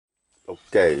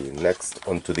Okay, next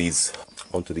onto these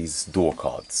door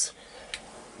cards.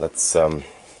 Let's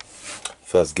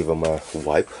first give them a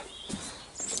wipe,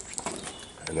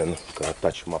 and then gonna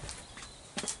touch them up.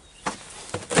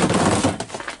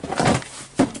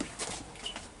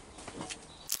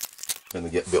 Gonna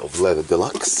get a bit of leather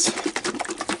deluxe.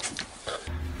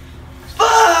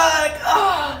 Fuck!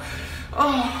 Oh!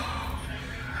 Oh!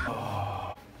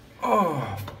 Oh!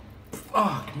 Oh!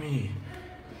 Fuck me!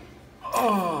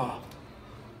 Oh!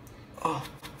 Oh,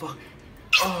 fuck.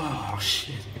 Oh,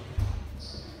 shit.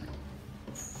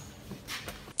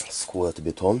 Squirt a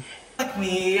bit on. Fuck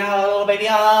me, oh, baby,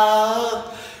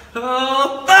 oh!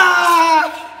 Oh,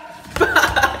 fuck!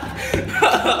 Fuck!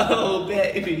 Oh,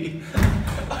 baby.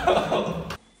 Oh.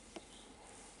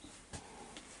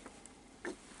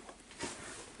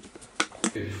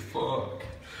 Hey, fuck.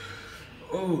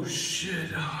 Oh,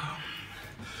 shit.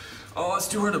 Oh, let's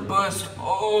do her to bust.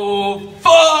 Oh,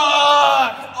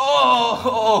 fuck! Oh,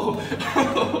 oh,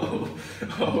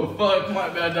 oh, fuck, my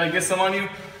bad. Did I get some on you?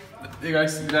 Did I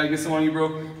get some on you,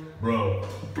 bro? Bro,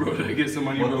 did I get some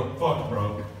on you, bro? What the fuck,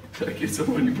 bro? Did I get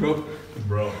some on you, bro?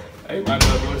 Bro. Hey, my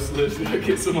bad, bro. Slips. Did I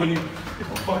get some on you?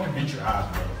 I'll fucking beat your ass,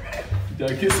 bro.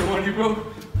 Did I get some on you, bro? Bro.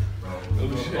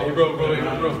 Oh, shit. Hey, bro. Bro,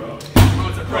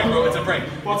 it's a prank, bro. It's a prank.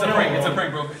 It's a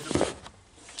prank, bro.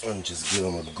 And just give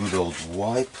them a good old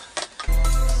wipe.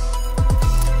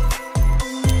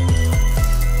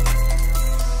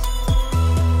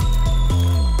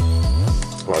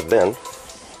 Right then,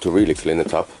 to really clean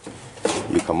it up,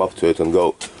 you come up to it and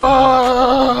go,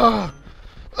 ah!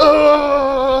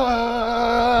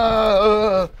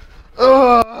 Ah!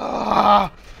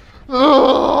 Ah!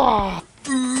 Ah!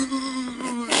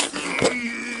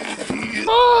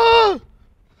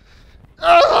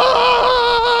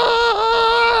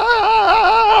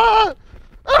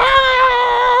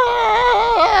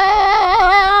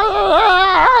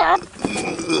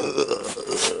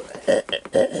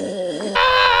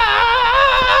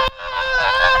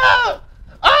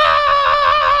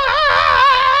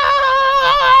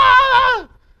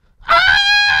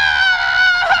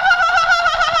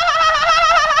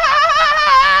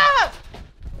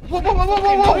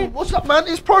 Whoa, what's up, man?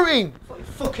 It's protein. You're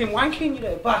fucking wanking, you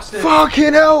little bastard.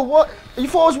 Fucking hell, what? You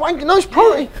thought I was wanking? No, it's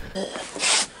protein.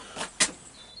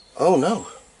 oh no,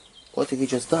 what have you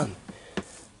just done?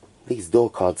 These door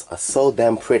cards are so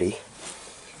damn pretty.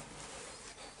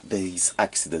 These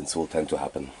accidents will tend to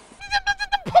happen.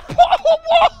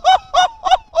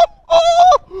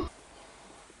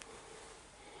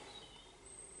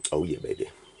 Oh yeah, baby.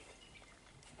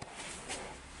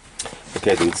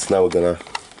 Okay dudes, now we're gonna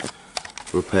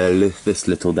repair this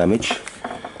little damage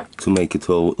to make it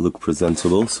all look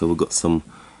presentable. So we've got some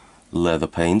leather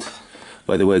paint.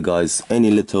 By the way guys,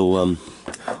 any little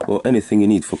or anything you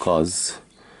need for cars,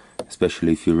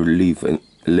 especially if you live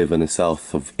in the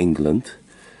south of England,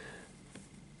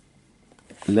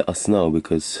 let us know,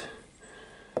 because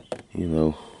you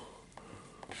know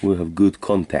we have good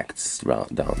contacts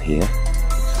down here.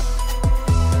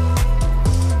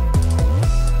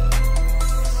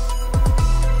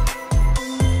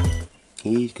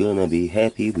 He's gonna be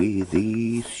happy with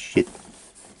this shit.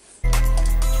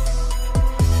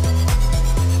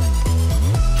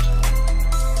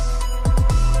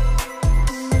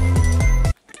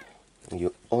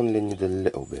 You only need a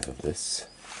little bit of this.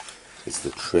 It's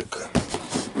the trick.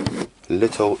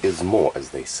 Little is more, as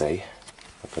they say.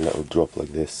 Like a little drop like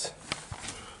this.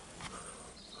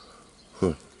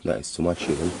 That is too much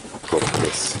even. Drop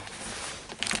this.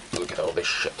 Look at all this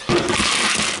shit.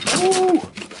 Woo!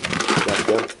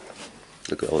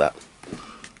 Look at all that.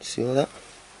 See all that?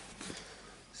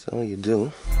 So all you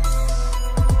do